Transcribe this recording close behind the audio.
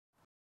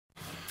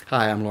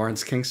Hi, I'm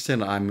Lawrence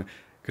Kingston. I'm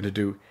going to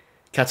do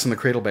Cats in the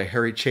Cradle by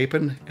Harry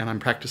Chapin, and I'm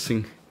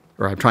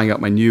trying out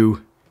my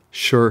new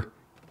Shure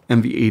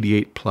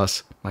MV88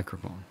 Plus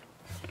microphone.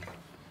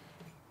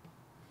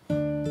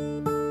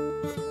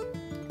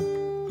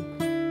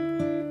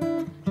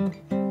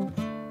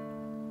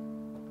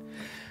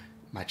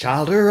 My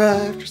child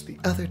arrived just the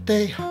other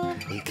day.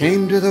 He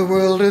came to the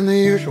world in the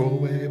usual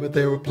way, but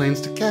there were planes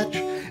to catch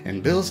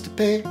and bills to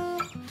pay.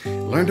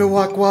 Learned to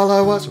walk while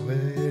I was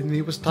away, and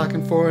he was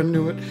talking for I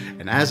knew it.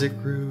 And as it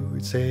grew,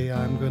 he'd say,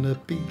 "I'm gonna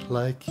be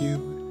like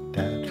you,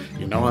 Dad.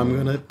 You know I'm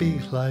gonna be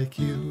like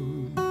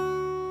you."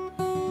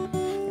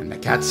 And the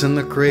cat's in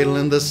the cradle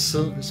and the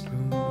silver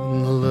spoon,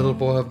 and the little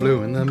boy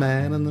blue and the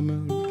man in the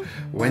moon.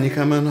 When you're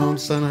coming home,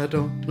 son, I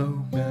don't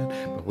know when,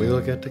 but we'll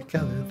get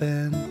together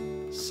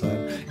then,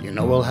 son. You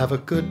know we'll have a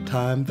good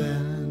time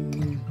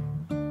then.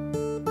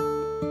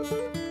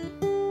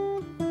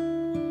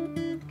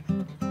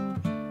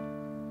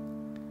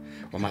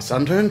 Well, my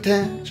son turned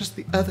 10 just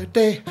the other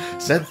day.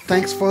 Said,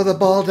 "Thanks for the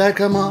ball, Dad,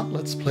 come on,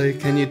 let's play.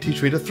 Can you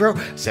teach me to throw?"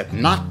 Said,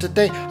 "Not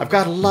today, I've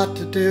got a lot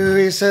to do."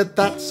 He said,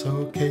 "That's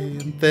okay,"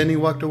 and then he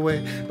walked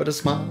away. But a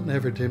smile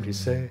never dimmed, he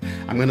say,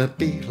 "I'm gonna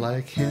be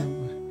like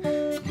him.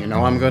 You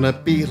know I'm gonna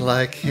be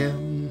like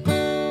him."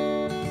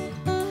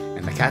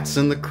 And the cat's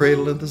in the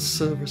cradle and the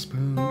silver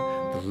spoon,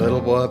 the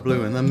little boy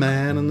blue and the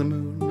man in the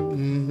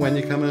moon. When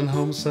you're coming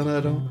home, son,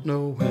 I don't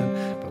know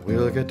when, but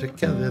we'll get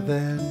together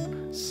then,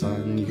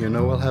 son. You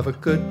know we'll have a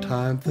good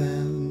time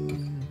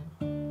then.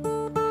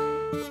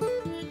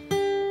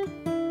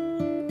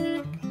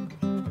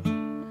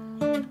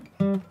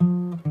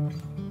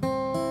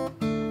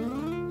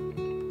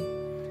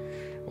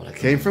 Well, I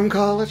came from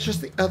college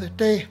just the other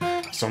day.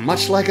 So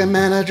much like a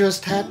man, I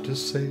just had to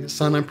say,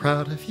 "Son, I'm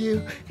proud of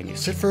you. Can you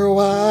sit for a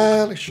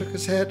while?" He shook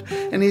his head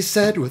and he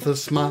said with a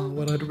smile,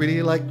 "What I'd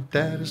really like,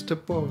 Dad, is to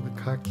borrow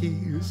the car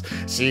keys.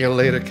 See you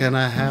later, can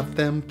I have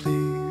them,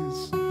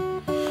 please?"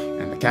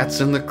 And the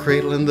cat's in the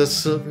cradle and the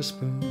silver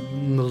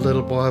spoon, the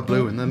little boy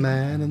blue and the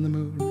man in the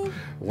moon.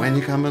 When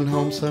you're coming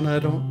home, son, I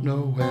don't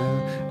know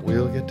when,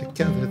 we'll get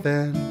together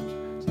then,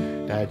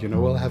 Dad, you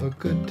know we'll have a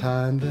good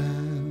time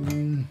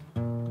then.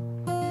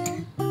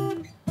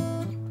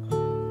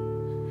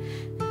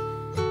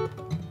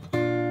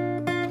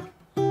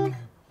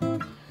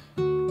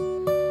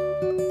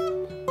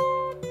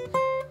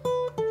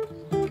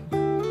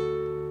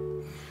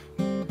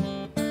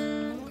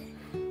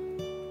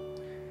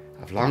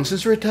 I've long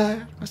since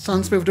retired, my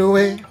son's moved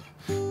away.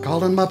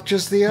 Called him up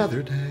just the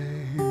other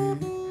day.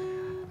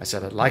 I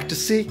said, "I'd like to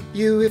see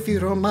you if you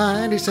don't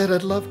mind." He said,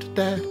 "I'd love to,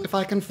 Dad, if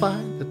I can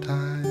find the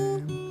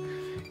time.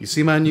 You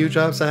see, my new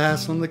job's a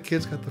hassle and the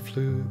kids got the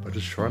flu, but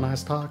it's sure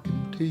nice talking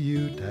to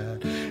you,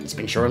 Dad. It's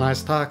been sure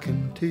nice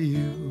talking to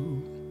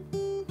you."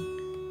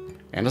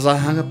 And as I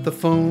hung up the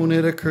phone,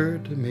 it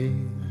occurred to me,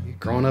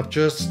 grown up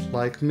just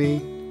like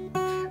me,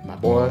 my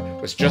boy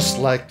was just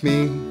like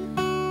me.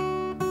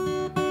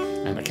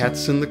 And the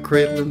cat's in the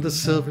cradle and the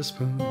silver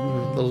spoon,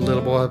 the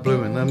little boy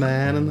blue and the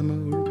man in the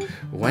moon.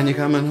 When you're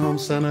coming home,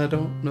 son, I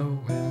don't know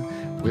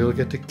when, we'll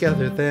get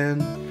together then.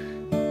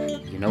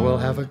 You know we'll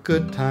have a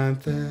good time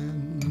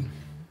then.